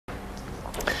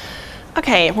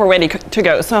Okay, we're ready to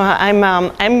go. So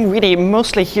I'm really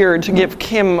mostly here to give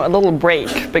Kim a little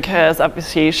break because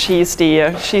obviously she's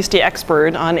the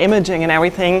expert on imaging and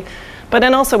everything. But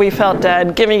then also we felt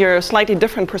that giving you a slightly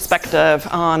different perspective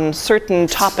on certain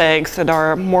topics that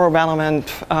are more relevant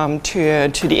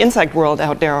to the insect world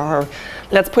out there, or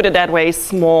let's put it that way,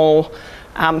 small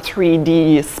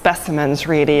 3D specimens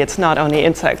really. It's not only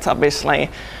insects, obviously.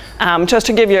 Just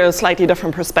to give you a slightly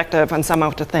different perspective on some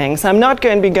of the things. I'm not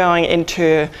going to be going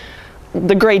into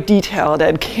the great detail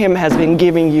that Kim has been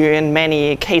giving you in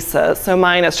many cases. So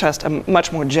mine is just a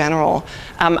much more general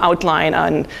outline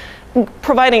on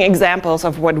providing examples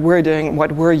of what we're doing,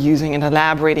 what we're using in the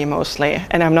lab really mostly.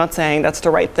 And I'm not saying that's the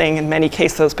right thing in many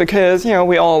cases because, you know,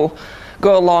 we all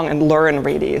go along and learn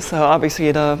really. So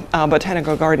obviously the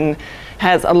botanical garden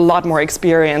has a lot more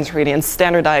experience really in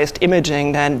standardized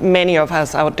imaging than many of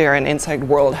us out there in the insect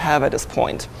world have at this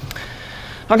point.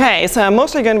 Okay, so I'm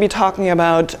mostly going to be talking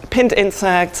about pinned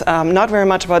insects, not very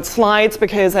much about slides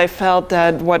because I felt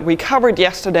that what we covered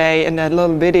yesterday in that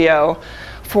little video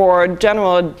for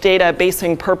general data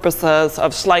basing purposes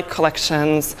of slide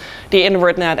collections, the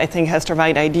InvertNet I think has the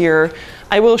right idea.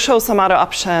 I will show some other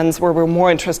options where we're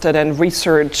more interested in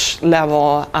research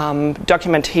level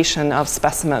documentation of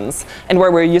specimens and where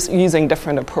we're using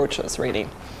different approaches really.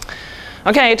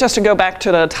 Okay, just to go back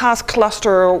to the task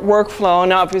cluster workflow,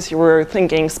 now obviously we're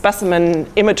thinking specimen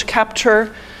image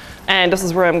capture, and this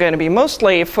is where I'm going to be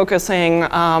mostly focusing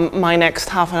my next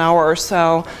half an hour or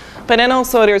so. But then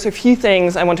also there's a few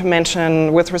things I want to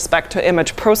mention with respect to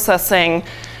image processing,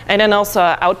 and then also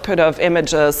output of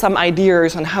images, some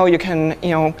ideas on how you can, you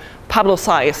know,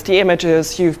 publicize the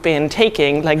images you've been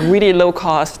taking, like really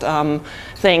low-cost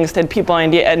things that people in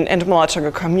the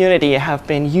entomological community have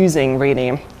been using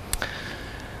really.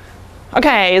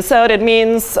 Okay, so that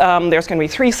means there's going to be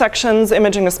 3 sections,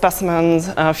 imaging the specimens,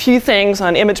 a few things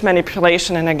on image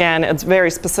manipulation, and again, it's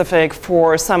very specific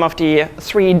for some of the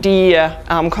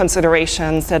 3D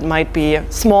considerations that might be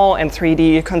small and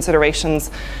 3D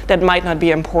considerations that might not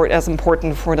be as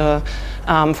important for the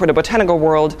botanical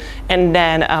world, and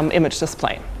then image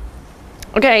display.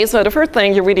 Okay, so the first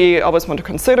thing you really always want to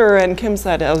consider, and Kim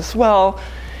said as well,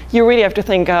 you really have to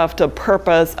think of the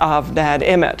purpose of that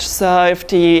image. So if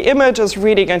the image is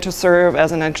really going to serve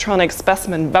as an electronic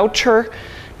specimen voucher,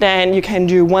 then you can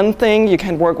do one thing. You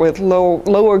can work with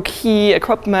lower key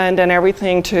equipment and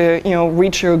everything to, you know,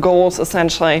 reach your goals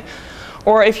essentially.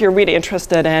 Or if you're really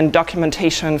interested in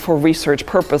documentation for research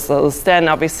purposes, then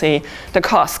obviously the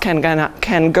cost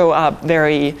can go up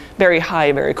very, very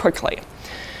high very quickly.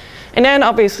 And then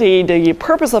obviously the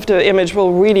purpose of the image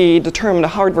will really determine the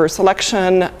hardware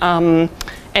selection. And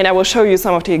I will show you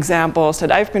some of the examples that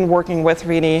I've been working with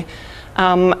really.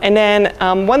 And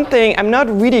then one thing I'm not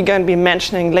really going to be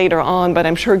mentioning later on, but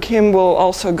I'm sure Kim will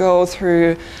also go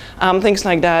through things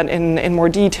like that in more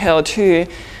detail too,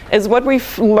 is what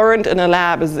we've learned in the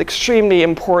lab is extremely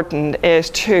important is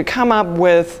to come up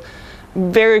with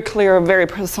very clear, very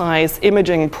precise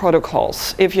imaging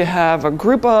protocols. If you have a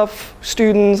group of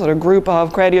students or a group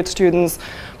of graduate students,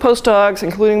 postdocs,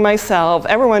 including myself,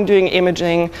 everyone doing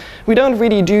imaging, we don't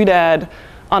really do that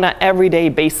on an everyday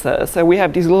basis. So we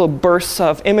have these little bursts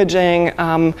of imaging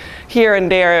here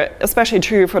and there, especially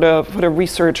true for the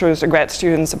researchers, the grad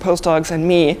students, the postdocs, and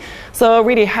me. So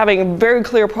really having very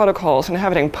clear protocols and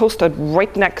having posted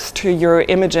right next to your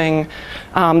imaging,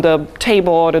 the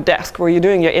table or the desk where you're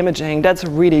doing your imaging, that's a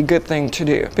really good thing to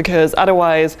do because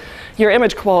otherwise your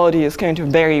image quality is going to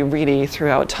vary really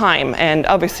throughout time. And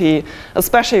obviously,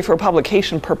 especially for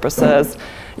publication purposes,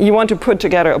 you want to put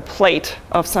together a plate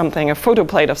of something, a photo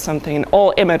plate of something, and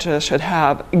all images should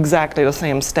have exactly the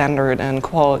same standard and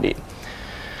quality.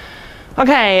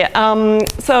 Okay,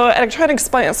 so electronic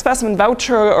specimen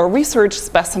voucher or research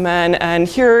specimen, and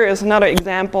here is another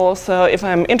example. So if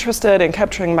I'm interested in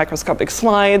capturing microscopic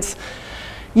slides,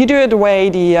 you do it the way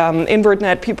the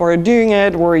InvertNet people are doing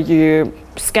it, where you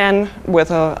scan with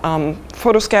a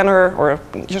photo scanner or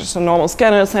just a normal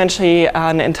scanner essentially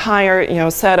an entire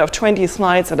set of 20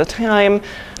 slides at a time.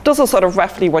 This is sort of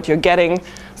roughly what you're getting.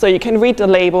 So you can read the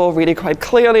label really quite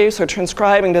clearly. So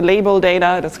transcribing the label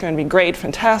data, that's going to be great,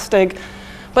 fantastic.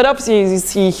 But obviously, as you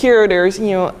see here, there's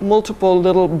multiple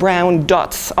little brown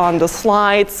dots on the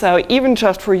slide. So even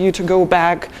just for you to go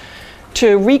back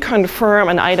to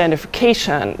reconfirm an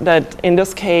identification that in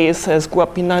this case is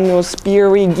Guapinanus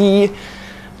birigi,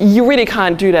 you really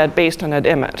can't do that based on that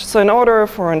image. So in order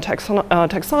for a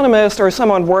taxonomist or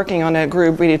someone working on that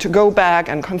group really to go back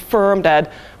and confirm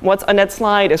that what's on that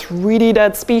slide is really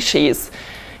that species,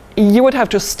 you would have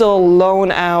to still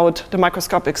loan out the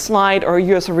microscopic slide, or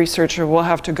you as a researcher will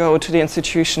have to go to the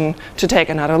institution to take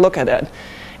another look at it.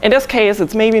 In this case,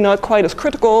 it's maybe not quite as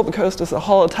critical because this is a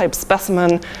holotype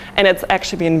specimen, and it's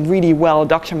actually been really well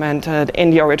documented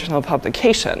in the original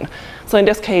publication. So in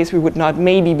this case, we would not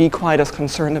maybe be quite as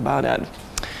concerned about it.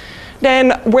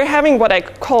 Then we're having what I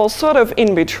call sort of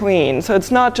in between. So it's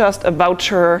not just a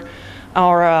voucher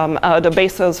or the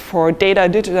basis for data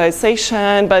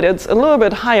digitization, but it's a little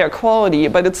bit higher quality,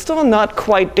 but it's still not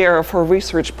quite there for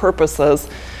research purposes.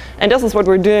 And this is what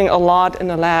we're doing a lot in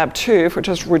the lab too, for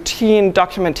just routine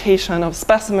documentation of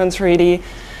specimens really.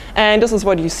 And this is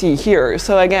what you see here.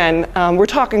 So again, we're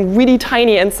talking really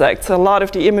tiny insects. So a lot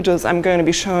of the images I'm going to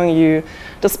be showing you,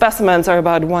 the specimens are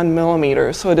about 1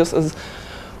 millimeter. So this is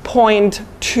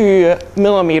 0.2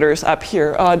 millimeters up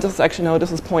here. This is actually, no,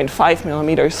 this is 0.5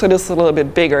 millimeters. So this is a little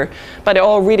bit bigger. But they're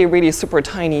all really, really super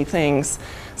tiny things.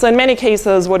 So in many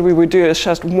cases, what we would do is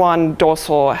just one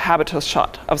dorsal habitus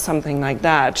shot of something like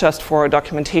that, just for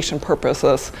documentation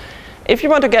purposes. If you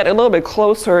want to get a little bit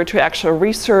closer to actual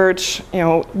research,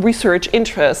 research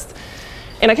interest,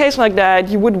 in a case like that,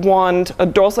 you would want a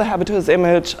dorsal habitus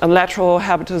image, a lateral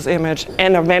habitus image,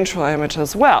 and a ventral image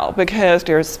as well, because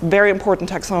there's very important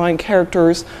taxonomic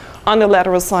characters on the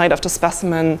lateral side of the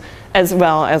specimen as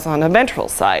well as on the ventral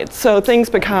side. So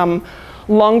things become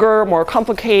longer, more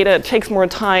complicated, takes more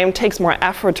time, takes more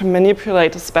effort to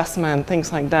manipulate the specimen,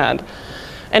 things like that.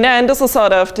 And then this is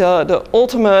sort of the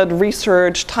ultimate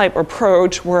research type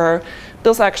approach, where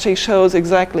this actually shows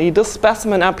exactly this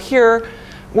specimen up here,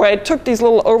 where I took these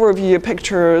little overview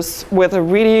pictures with a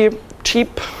really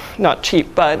cheap, not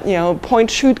cheap, but point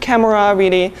shoot camera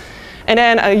really. And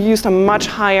then I used a much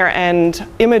higher end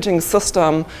imaging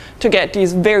system to get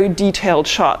these very detailed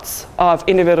shots of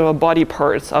individual body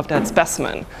parts of that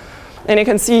specimen. And you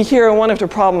can see here one of the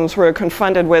problems we're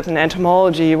confronted with in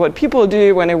entomology. What people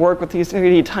do when they work with these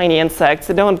really tiny insects,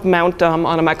 they don't mount them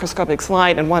on a microscopic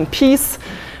slide in one piece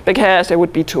because they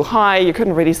would be too high. You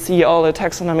couldn't really see all the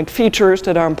taxonomic features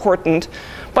that are important.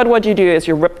 But what you do is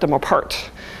you rip them apart.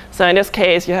 So in this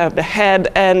case, you have the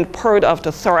head and part of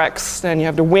the thorax, then you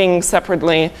have the wing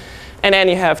separately, and then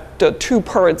you have the two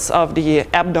parts of the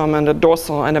abdomen, the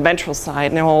dorsal and the ventral side,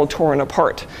 and they're all torn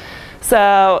apart.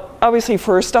 So obviously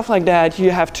for stuff like that,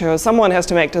 someone has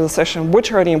to make the decision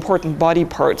which are the important body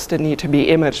parts that need to be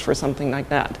imaged for something like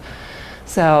that.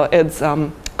 So it's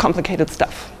complicated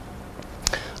stuff.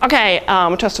 Okay,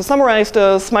 just to summarize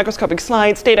this, microscopic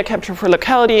slides, data capture for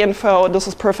locality info, this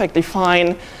is perfectly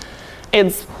fine.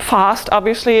 It's fast,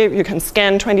 obviously. You can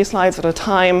scan 20 slides at a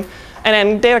time. And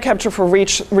then data capture for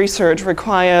research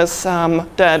requires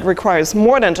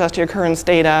more than just the occurrence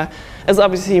data. It's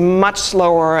obviously much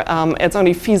slower. It's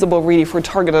only feasible really for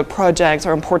targeted projects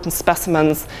or important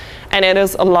specimens. And it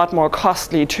is a lot more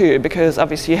costly too, because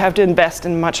obviously you have to invest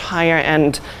in much higher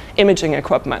end imaging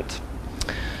equipment.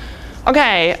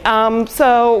 Okay,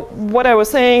 so what I was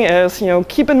saying is,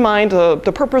 keep in mind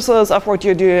the purposes of what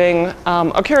you're doing.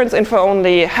 Occurrence info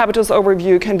only, habitus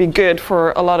overview can be good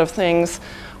for a lot of things,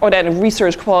 or then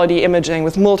research quality imaging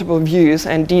with multiple views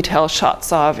and detailed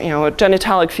shots of,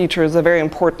 genitalic features are very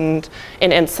important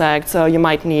in insects, so you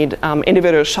might need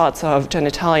individual shots of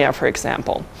genitalia, for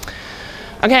example.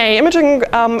 Okay, imaging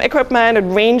equipment, it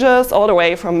ranges all the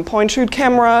way from point shoot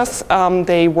cameras.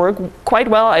 They work quite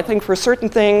well, I think, for certain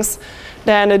things.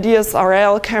 Then the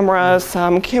DSLR cameras,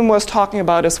 Kim was talking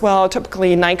about as well.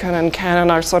 Typically, Nikon and Canon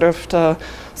are sort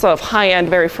of high-end,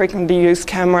 very frequently used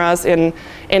cameras in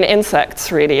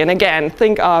insects, really. And again,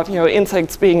 think of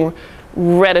insects being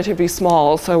relatively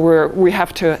small, so we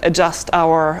have to adjust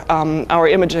our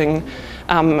imaging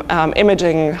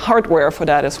hardware for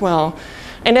that as well.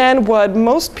 And then what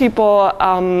most people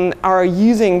are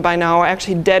using by now are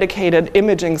actually dedicated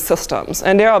imaging systems.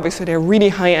 And they're really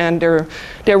high-end. They're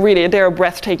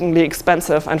breathtakingly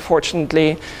expensive,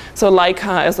 unfortunately. So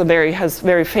Leica has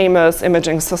very famous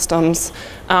imaging systems.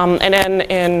 And then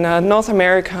in North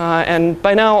America, and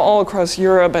by now all across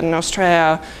Europe and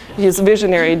Australia, these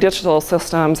visionary digital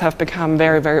systems have become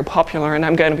very, very popular. And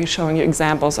I'm going to be showing you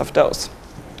examples of those.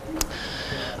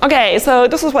 Okay, so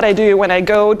this is what I do when I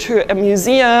go to a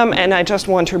museum and I just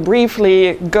want to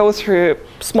briefly go through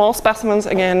small specimens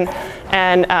again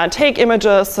and take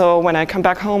images, so when I come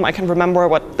back home I can remember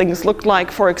what things look like,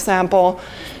 for example.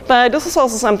 But this is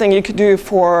also something you could do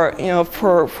for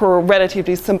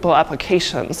relatively simple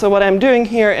applications. So what I'm doing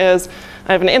here is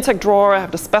I have an insect drawer, I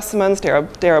have the specimens,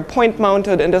 they're point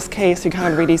mounted in this case. You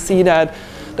can't really see that.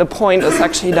 The point is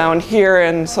actually down here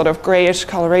in sort of grayish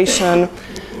coloration.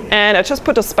 And I just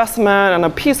put a specimen on a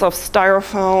piece of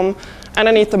styrofoam.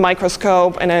 underneath the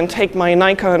microscope and then take my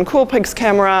Nikon Coolpix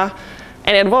camera.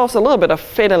 And it involves a little bit of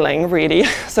fiddling, really.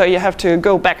 So you have to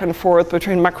go back and forth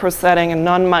between macro setting and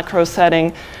non-macro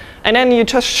setting. And then you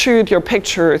just shoot your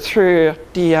picture through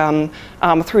the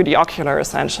ocular,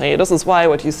 essentially. This is why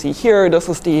what you see here, this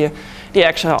is the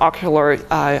actual ocular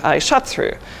I shot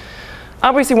through.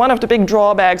 Obviously, one of the big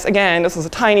drawbacks, again, this is a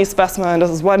tiny specimen. This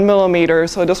is 1 millimeter,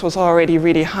 so this was already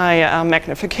really high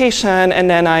magnification. And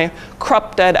then I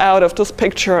cropped that out of this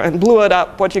picture and blew it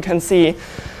up, what you can see.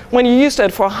 When you use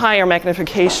that for higher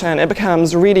magnification, it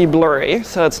becomes really blurry,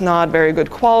 so it's not very good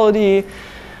quality.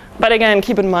 But again,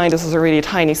 keep in mind this is a really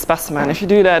tiny specimen. If you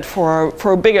do that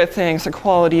for bigger things, the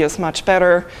quality is much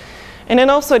better. And then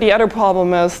also the other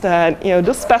problem is that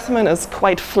this specimen is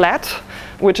quite flat,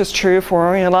 which is true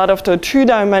for a lot of the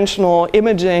two-dimensional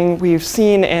imaging we've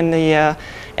seen in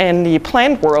the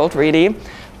plant world, really.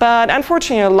 But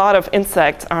unfortunately, a lot of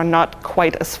insects are not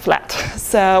quite as flat.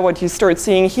 So what you start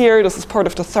seeing here, this is part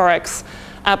of the thorax.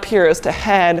 Up here is the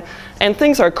head, and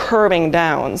things are curving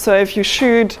down. So if you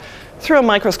shoot through a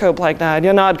microscope like that,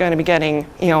 you're not going to be getting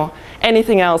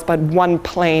anything else but one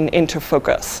plane into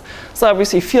focus. So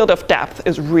obviously, field of depth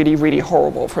is really, really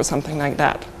horrible for something like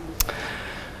that.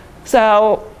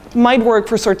 So might work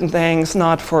for certain things,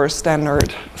 not for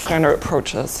standard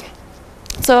approaches.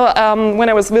 So when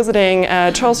I was visiting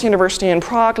Charles University in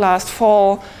Prague last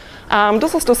fall,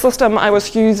 this is the system I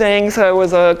was using. So it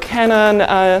was a Canon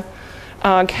SLR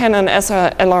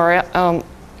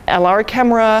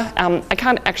camera. I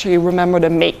can't actually remember the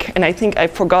make, and I think I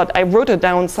forgot. I wrote it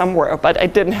down somewhere, but I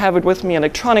didn't have it with me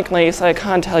electronically, so I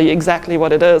can't tell you exactly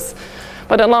what it is.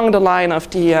 But along the line of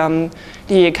the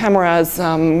cameras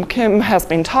Kim has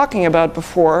been talking about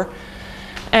before.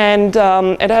 And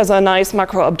it has a nice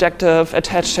macro objective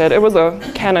attached to it. It was a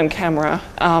Canon camera.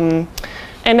 And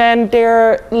then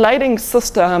their lighting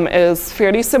system is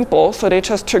fairly simple. So they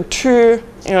just took two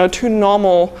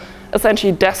normal,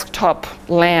 essentially desktop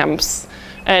lamps,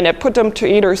 and they put them to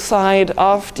either side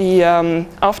of the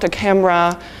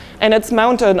camera. And it's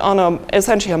mounted on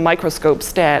essentially a microscope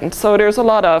stand. So there's a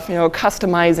lot of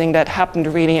customizing that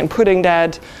happened, really, and putting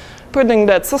that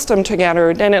system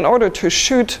together. Then in order to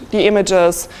shoot the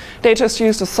images, they just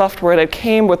used the software that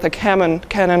came with the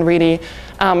Canon really,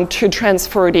 to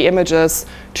transfer the images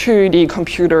to the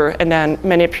computer and then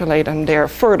manipulate them there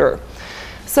further.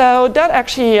 So that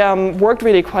actually worked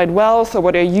really quite well. So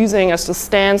what they're using is the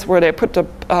stands where they put the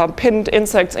pinned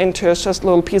insects into is just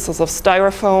little pieces of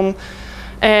styrofoam.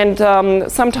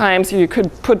 And sometimes you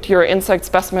could put your insect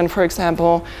specimen, for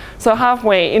example, so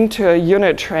halfway into a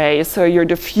unit tray, so you're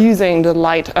diffusing the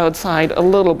light outside a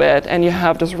little bit, and you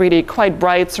have this really quite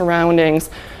bright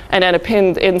surroundings, and then a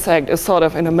pinned insect is sort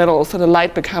of in the middle, so the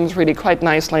light becomes really quite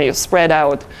nicely spread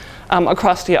out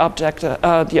across the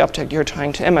object you're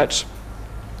trying to image.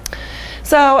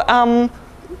 So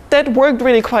that worked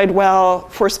really quite well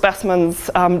for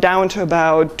specimens down to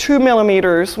about 2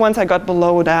 millimeters. Once I got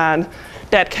below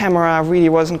that camera really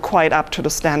wasn't quite up to the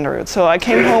standard. So I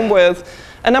came home with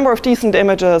a number of decent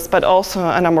images, but also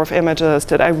a number of images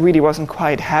that I really wasn't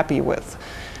quite happy with.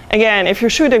 Again, if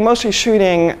you're mostly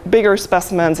shooting bigger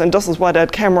specimens, and this is what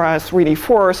that camera is really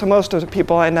for, so most of the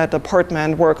people in that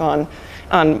department work on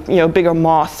bigger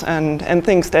moths and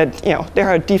things that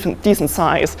they're a decent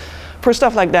size. For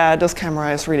stuff like that, this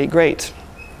camera is really great.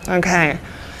 Okay.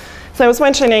 So I was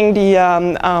mentioning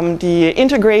the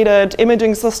integrated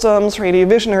imaging systems, really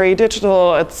Visionary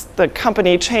Digital. The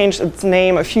company changed its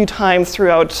name a few times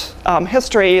throughout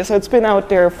history. So it's been out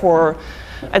there for,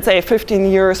 I'd say,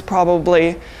 15 years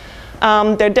probably.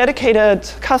 They're dedicated,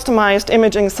 customized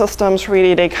imaging systems,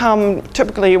 really. They come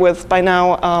typically with, by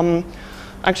now,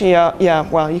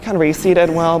 well, you can't really see that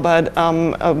well, but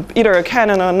either a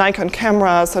Canon or Nikon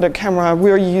camera. So the camera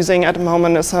we're using at the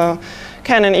moment is a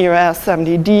Canon EOS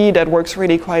 70D that works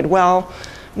really quite well.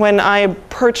 When I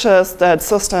purchased that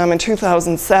system in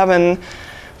 2007,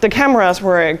 the cameras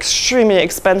were extremely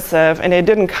expensive, and they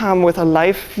didn't come with a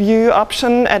live view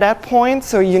option at that point,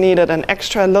 so you needed an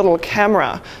extra little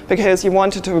camera because you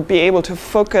wanted to be able to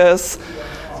focus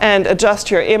and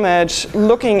adjust your image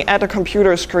looking at a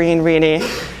computer screen, really.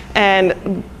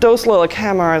 And those little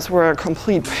cameras were a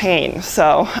complete pain.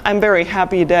 So I'm very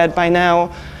happy that by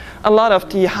now a lot of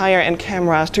the higher end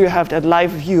cameras do have that live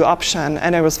view option,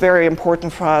 and it was very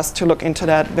important for us to look into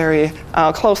that very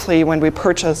closely when we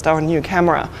purchased our new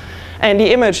camera. And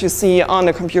the image you see on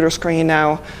the computer screen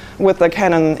now with the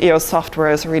Canon EOS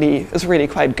software is really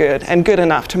quite good, and good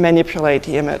enough to manipulate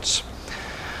the image.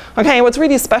 Okay, what's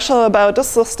really special about this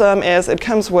system is it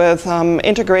comes with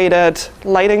integrated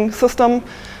lighting system.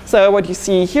 So what you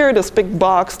see here, this big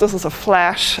box, this is a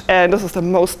flash, and this is the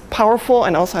most powerful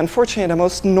and also unfortunately the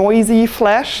most noisy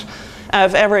flash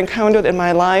I've ever encountered in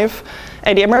my life.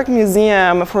 At the American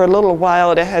Museum, for a little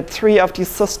while, they had 3 of these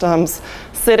systems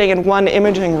sitting in one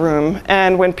imaging room.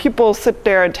 And when people sit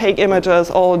there and take images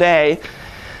all day,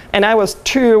 and I was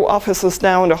 2 offices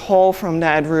down the hall from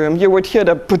that room, you would hear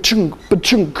the ba-chunk,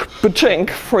 ba-chunk, ba-chunk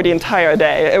for the entire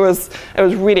day. It was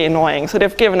really annoying. So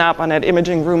they've given up on that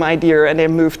imaging room idea, and they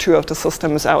moved 2 of the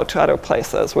systems out to other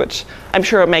places, which I'm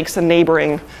sure makes the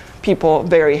neighboring people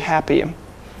very happy.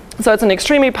 So it's an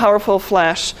extremely powerful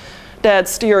flash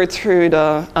that's steered through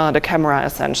the camera,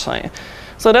 essentially.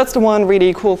 So that's the one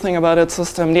really cool thing about its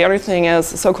system. The other thing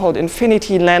is a so-called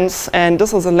infinity lens, and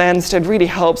this is a lens that really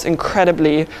helps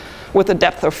incredibly with the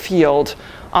depth of field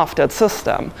of that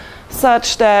system,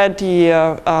 such that the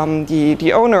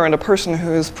owner and the person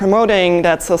who's promoting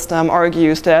that system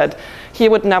argues that he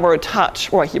would never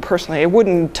touch, or he personally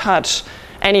wouldn't touch,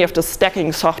 any of the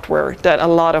stacking software that a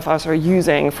lot of us are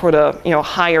using for the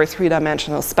higher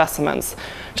 3-dimensional specimens,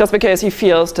 just because he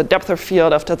feels the depth of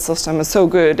field of that system is so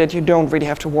good that you don't really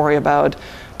have to worry about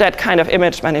that kind of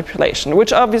image manipulation,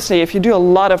 which obviously if you do a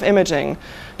lot of imaging,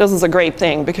 this is a great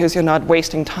thing because you're not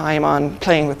wasting time on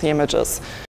playing with the images.